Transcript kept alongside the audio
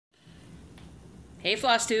Hey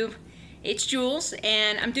FlossTube, it's Jules,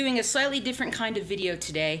 and I'm doing a slightly different kind of video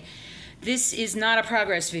today. This is not a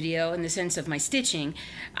progress video in the sense of my stitching.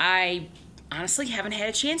 I honestly haven't had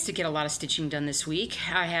a chance to get a lot of stitching done this week.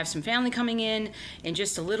 I have some family coming in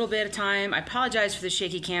just a little bit of time. I apologize for the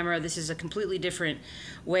shaky camera. This is a completely different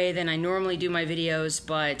way than I normally do my videos,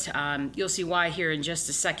 but you'll see why here in just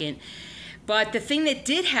a second. But the thing that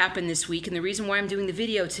did happen this week, and the reason why I'm doing the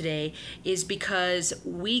video today, is because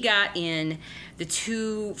we got in the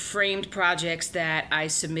two framed projects that I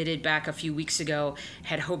submitted back a few weeks ago.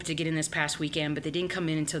 Had hoped to get in this past weekend, but they didn't come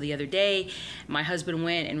in until the other day. My husband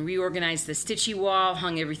went and reorganized the Stitchy wall,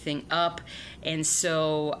 hung everything up, and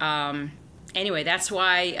so anyway, that's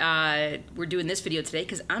why we're doing this video today,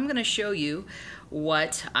 because I'm going to show you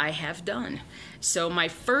what I have done. So my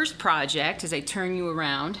first project, as I turn you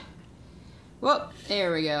around, whoa,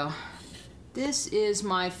 there we go. This is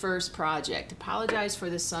my first project. Apologize for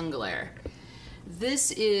the sun glare.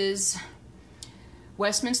 This is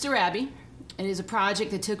Westminster Abbey. It is a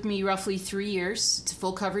project that took me roughly 3 years. It's a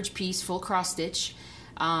full coverage piece, full cross stitch.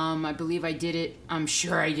 I believe I did it, I'm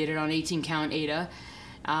sure I did it on 18 count Aida.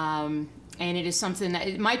 And it is something that,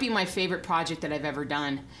 it might be my favorite project that I've ever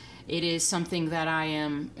done. It is something that I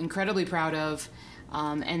am incredibly proud of.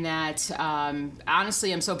 And that,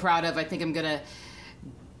 honestly, I'm so proud of. I think I'm going to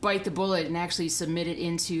bite the bullet and actually submit it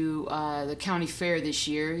into the county fair this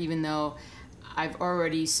year, even though I've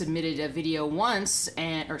already submitted a video once,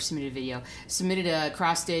 submitted a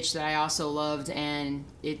cross stitch that I also loved, and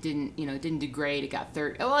it didn't, it didn't do great. It got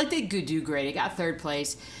third. Well, it did do great. It got third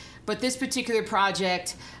place. But this particular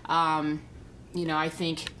project, I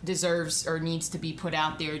think deserves or needs to be put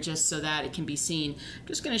out there just so that it can be seen. I'm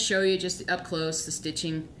just going to show you just up close the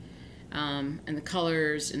stitching and the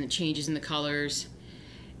colors and the changes in the colors.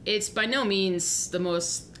 It's by no means the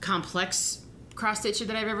most complex cross stitcher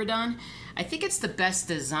that I've ever done. I think it's the best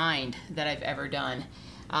designed that I've ever done.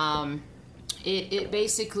 It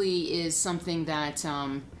basically is something that,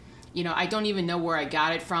 I don't even know where I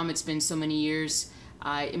got it from. It's been so many years.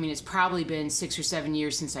 I mean, it's probably been 6 or 7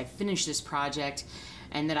 years since I finished this project,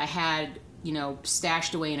 and that I had,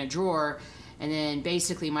 stashed away in a drawer. And then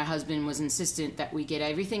basically my husband was insistent that we get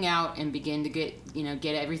everything out and begin to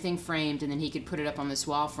get everything framed, and then he could put it up on this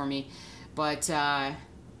wall for me. But,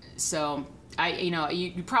 so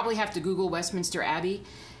you probably have to Google Westminster Abbey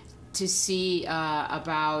to see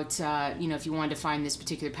about, if you wanted to find this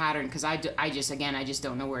particular pattern, because I just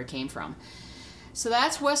don't know where it came from. So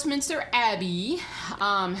that's Westminster Abbey.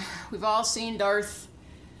 We've all seen Darth.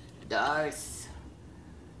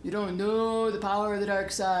 You don't know the power of the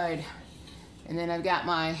dark side. And then I've got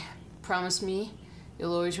my promise me,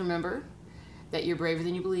 you'll always remember that you're braver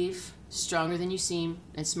than you believe, stronger than you seem,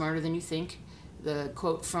 and smarter than you think. The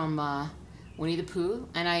quote from Winnie the Pooh.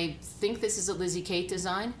 And I think this is a Lizzie Kate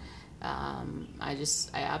design. I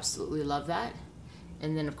absolutely love that.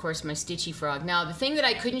 And then, of course, my Stitchy frog. Now, the thing that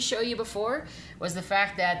I couldn't show you before was the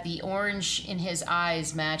fact that the orange in his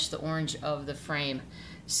eyes matched the orange of the frame.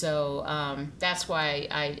 So that's why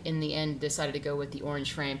I, in the end, decided to go with the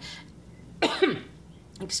orange frame.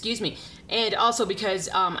 Excuse me. And also because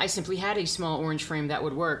I simply had a small orange frame that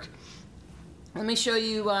would work. Let me show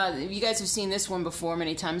you, you guys have seen this one before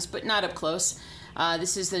many times, but not up close.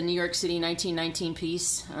 This is the New York City 1919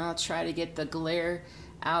 piece. I'll try to get the glare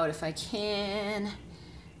out if I can.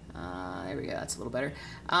 There we go, that's a little better.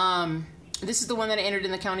 This is the one that I entered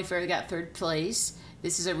in the county fair that got third place.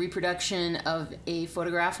 This is a reproduction of a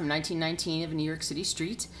photograph from 1919 of a New York City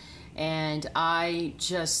street. And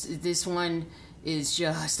this one is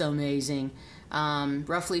just amazing.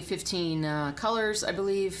 Roughly 15 colors, I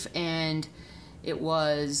believe, and it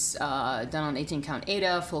was done on 18 count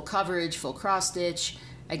Aida, full coverage, full cross stitch.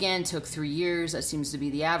 Again, took 3 years. That seems to be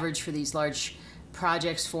the average for these large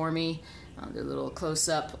projects for me. Do a little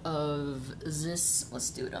close-up of this. Let's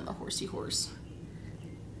do it on the horsey horse.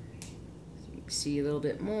 So you can see a little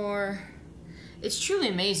bit more. It's truly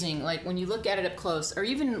amazing, like when you look at it up close, or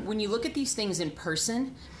even when you look at these things in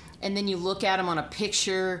person, and then you look at them on a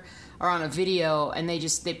picture or on a video, and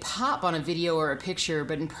they pop on a video or a picture,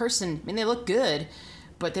 but in person, I mean, they look good,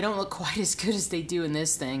 but they don't look quite as good as they do in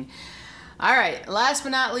this thing. All right, last but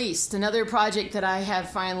not least, another project that I have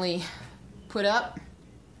finally put up.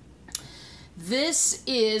 This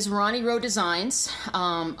is Ronnie Rowe Designs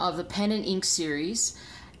of the Pen and Ink series,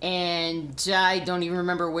 and I don't even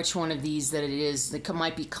remember which one of these that it is. It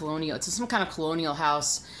might be Colonial. It's some kind of colonial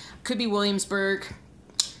house. Could be Williamsburg.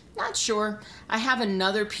 Not sure. I have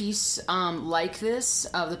another piece like this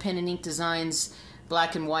of the Pen and Ink Designs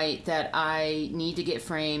black and white that I need to get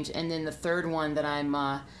framed, and then the third one that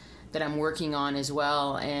I'm working on as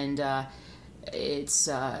well. And it's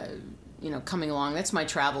you know, coming along. That's my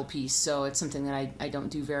travel piece, so it's something that I don't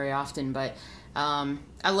do very often, but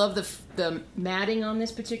I love the matting on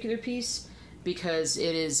this particular piece because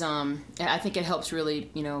it is, I think it helps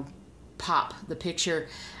really, you know, pop the picture.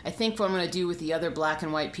 I think what I'm going to do with the other black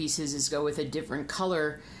and white pieces is go with a different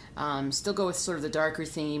color, still go with sort of the darker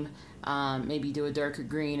theme, maybe do a darker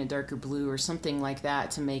green, a darker blue, or something like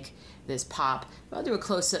that to make this pop. I'll do a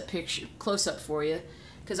close-up picture, close-up for you,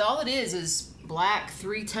 because all it is black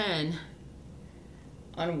 310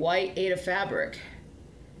 on white 8 of fabric,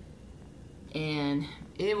 and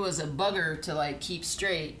it was a bugger to like keep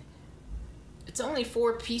straight. It's only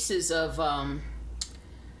 4 pieces of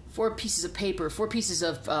paper, 4 pieces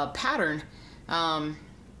of pattern,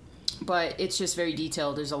 but it's just very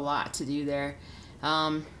detailed. There's a lot to do there.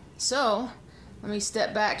 So let me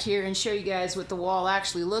step back here and show you guys what the wall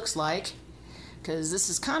actually looks like, because this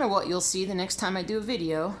is kind of what you'll see the next time I do a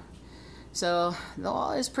video. So the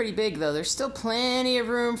wall is pretty big though. There's still plenty of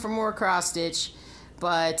room for more cross stitch,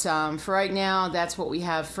 but for right now that's what we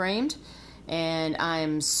have framed, and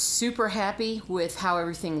I'm super happy with how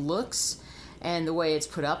everything looks and the way it's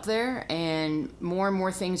put up there, and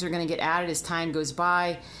more things are going to get added as time goes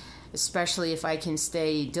by, especially if I can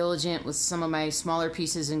stay diligent with some of my smaller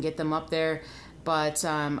pieces and get them up there. But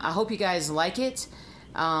I hope you guys like it.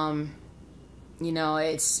 You know,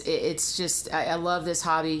 it's just, I love this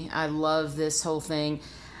hobby. I love this whole thing.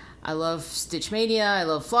 I love Stitch Mania. I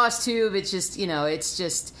love FlossTube. It's just, you know, it's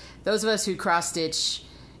just, those of us who cross stitch,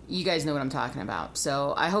 you guys know what I'm talking about.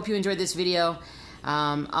 So I hope you enjoyed this video.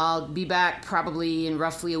 I'll be back probably in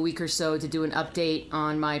roughly a week or so to do an update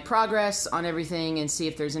on my progress on everything and see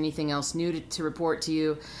if there's anything else new to report to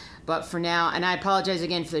you. But for now, and I apologize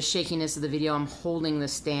again for the shakiness of the video, I'm holding the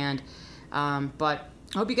stand. But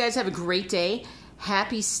I hope you guys have a great day.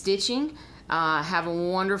 Happy stitching. Have a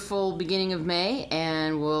wonderful beginning of May,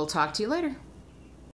 and we'll talk to you later.